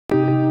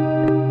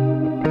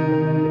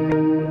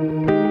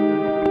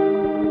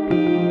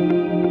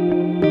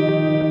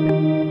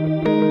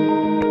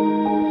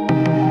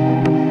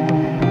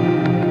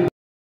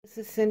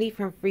Cindy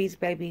from Freeze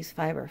Babies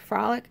Fiber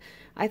Frolic.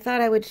 I thought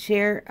I would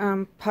share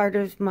part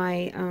of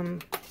my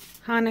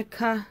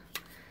Hanukkah,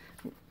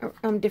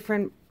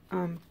 different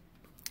not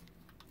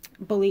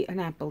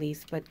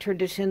beliefs, but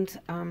traditions.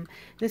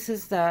 This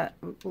is the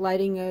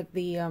lighting of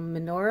the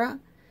menorah,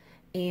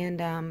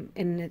 and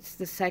it's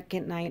the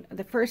second night.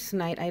 The first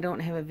night I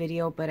don't have a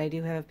video, but I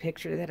do have a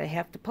picture that I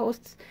have to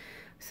post.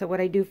 So what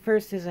I do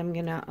first is I'm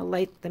gonna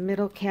light the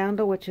middle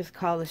candle, which is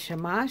called the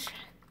shamash.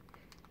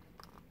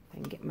 I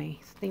can get my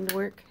thing to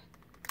work.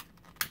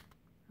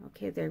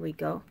 Okay, there we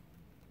go.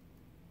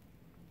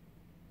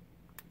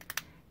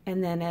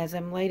 And then as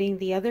I'm lighting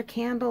the other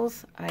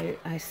candles,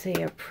 I say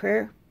a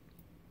prayer.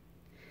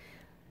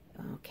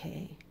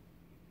 Okay.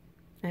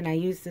 And I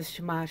use this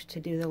shamash to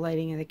do the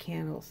lighting of the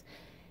candles.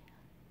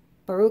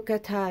 Baruch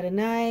atah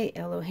Adonai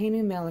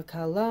Eloheinu melech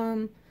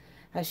haolam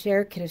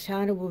asher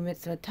kiddushanu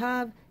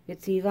b'mitzvotav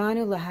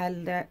v'tzivanu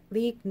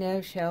lahadlik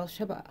ner shel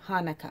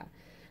Hanukkah.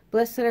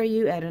 Blessed are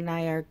you,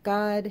 Adonai, our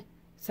God,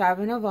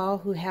 sovereign of all,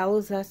 who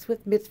hallows us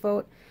with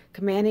mitzvot,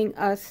 commanding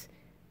us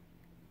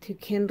to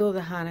kindle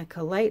the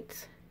Hanukkah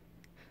lights.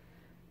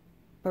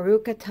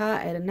 Baruch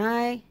atah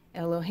Adonai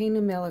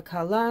Eloheinu melech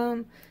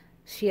haolam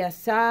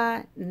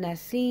Shiasa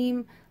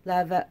Nasim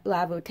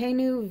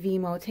Lavotenu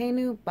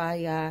Vimotenu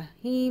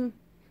Bayahim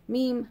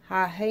Mim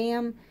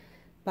Haham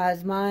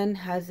Bazman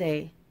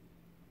Hazeh.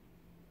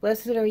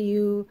 Blessed are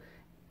you,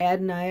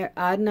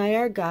 Adonai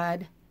our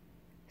God,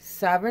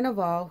 sovereign of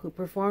all, who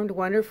performed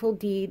wonderful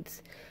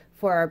deeds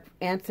for our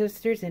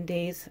ancestors in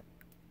days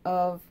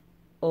of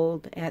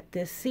old at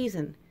this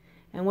season.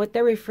 And what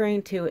they're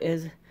referring to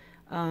is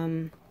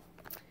the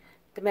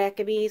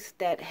Maccabees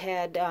that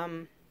had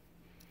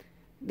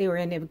they were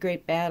in a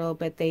great battle,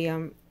 but they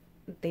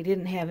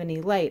didn't have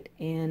any light,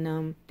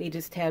 and they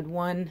just had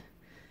one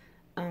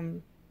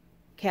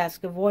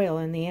cask of oil,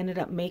 and they ended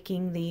up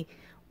making the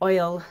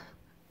oil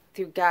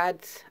through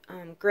God's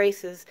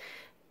graces,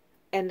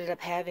 ended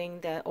up having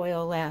the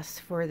oil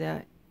last for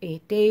the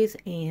 8 days,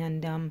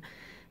 and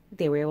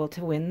they were able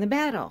to win the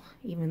battle,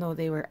 even though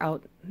they were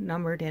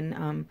outnumbered,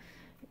 and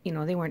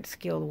they weren't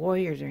skilled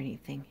warriors or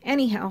anything.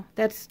 Anyhow,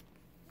 that's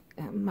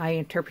my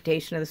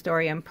interpretation of the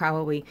story. I'm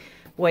probably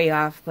way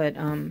off, but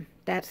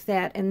that's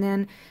that. And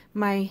then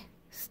my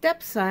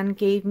stepson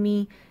gave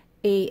me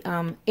a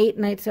 8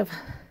 nights of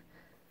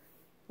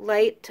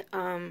light.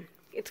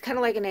 It's kind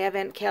of like an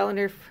advent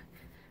calendar,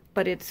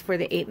 but it's for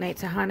the 8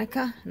 nights of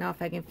Hanukkah. Now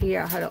if I can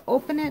figure out how to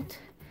open it.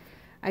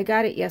 I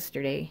got it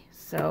yesterday,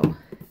 so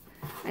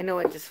I know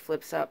it just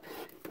flips up.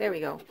 There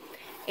we go.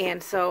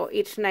 And so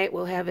each night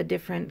we'll have a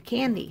different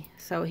candy.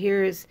 So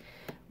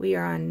we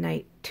are on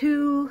night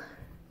 2,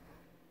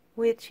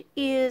 which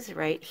is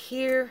right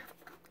here.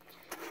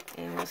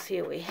 And we'll see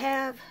what we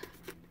have.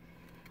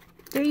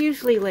 They're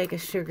usually like a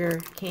sugar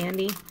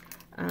candy.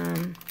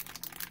 And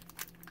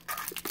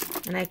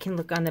I can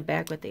look on the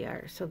back what they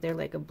are. So they're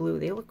like a blue.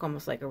 They look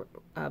almost like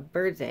a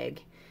bird's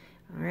egg.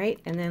 All right.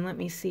 And then let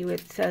me see what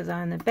it says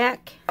on the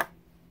back.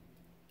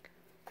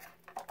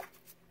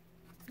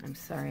 I'm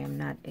sorry, I'm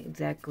not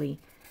exactly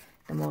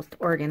the most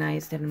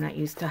organized, and I'm not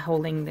used to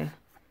holding the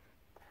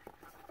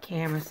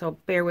camera. So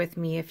bear with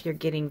me if you're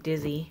getting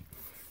dizzy.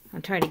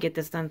 I'm trying to get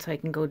this done so I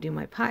can go do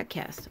my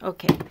podcast.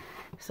 Okay,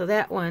 so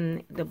that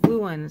one, the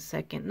blue one,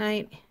 second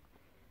night,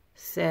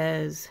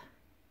 says,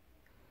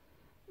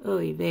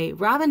 oy vey,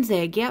 robin's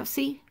egg. Yep,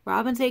 see?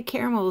 Robin's egg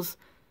caramels.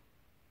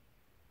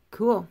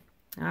 Cool.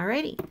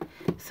 Alrighty.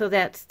 So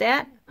that's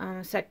that.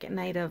 Second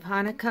night of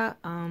Hanukkah.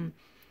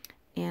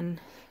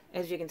 And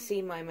as you can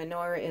see, my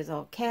menorah is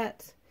all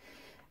cats.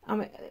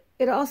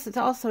 It's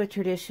also a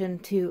tradition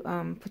to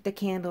put the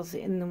candles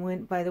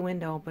in by the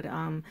window, but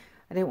I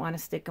didn't want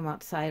to stick them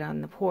outside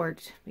on the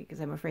porch because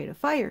I'm afraid of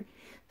fire.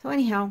 So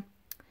anyhow,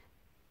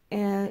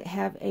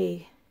 have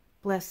a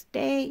blessed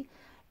day.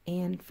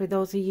 And for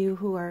those of you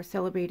who are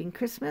celebrating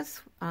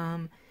Christmas,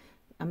 a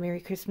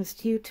Merry Christmas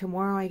to you.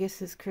 Tomorrow, I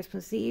guess, is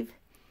Christmas Eve.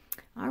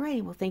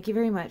 Alrighty, well, thank you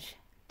very much.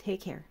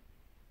 Take care.